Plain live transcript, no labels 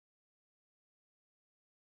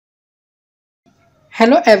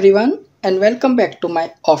Hello everyone and welcome back to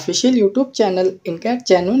my official YouTube channel Incat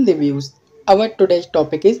Genuine Reviews. Our today's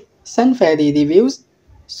topic is Sunfere reviews.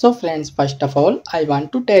 So friends, first of all I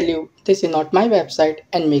want to tell you this is not my website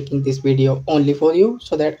and making this video only for you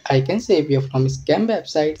so that I can save you from scam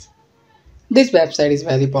websites. This website is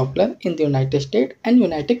very popular in the United States and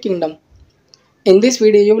United Kingdom. In this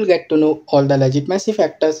video you will get to know all the legitimacy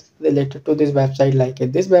factors related to this website, like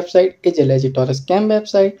if this website is a legit or a scam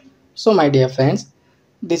website. So my dear friends,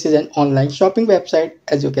 this is an online shopping website.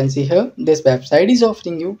 As you can see here, this website is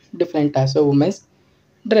offering you different types of women's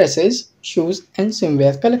dresses, shoes and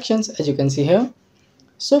swimwear collections, as you can see here.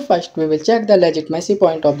 So first we will check the legitimacy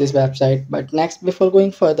point of this website, but next, before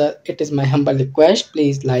going further, it is my humble request,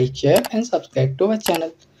 please like, share and subscribe to our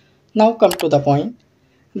channel. Now come to the point.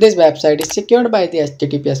 This website is secured by the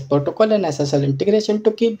HTTPS protocol and SSL integration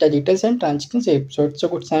to keep the details and transactions safe. So it's a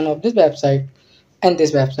good sign of this website. And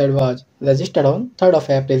this website was registered on 3rd of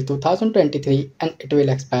April 2023 and it will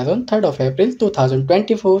expire on 3rd of April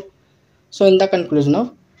 2024. So in the conclusion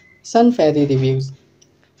of Sunfere reviews,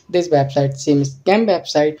 this website seems scam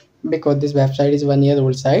website because this website is 1 year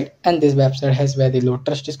old site and this website has very low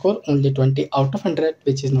trust score, only 20 out of 100,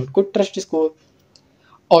 which is not good trust score.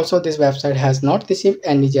 Also, this website has not received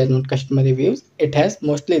any genuine customer reviews. It has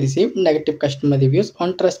mostly received negative customer reviews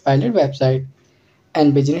on Trustpilot website.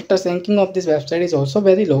 And business trust ranking of this website is also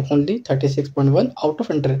very low, only 36.1 out of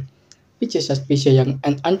 100, which is suspicious young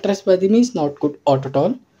and untrustworthy, means not good at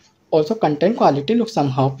all. Also, content quality looks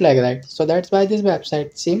somehow plagiarized. So that's why this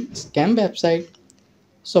website seems scam website.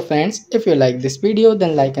 So friends, if you like this video,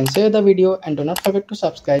 then like and share the video and do not forget to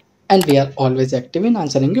subscribe. And we are always active in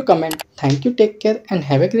answering your comment. Thank you, take care and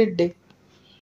have a great day.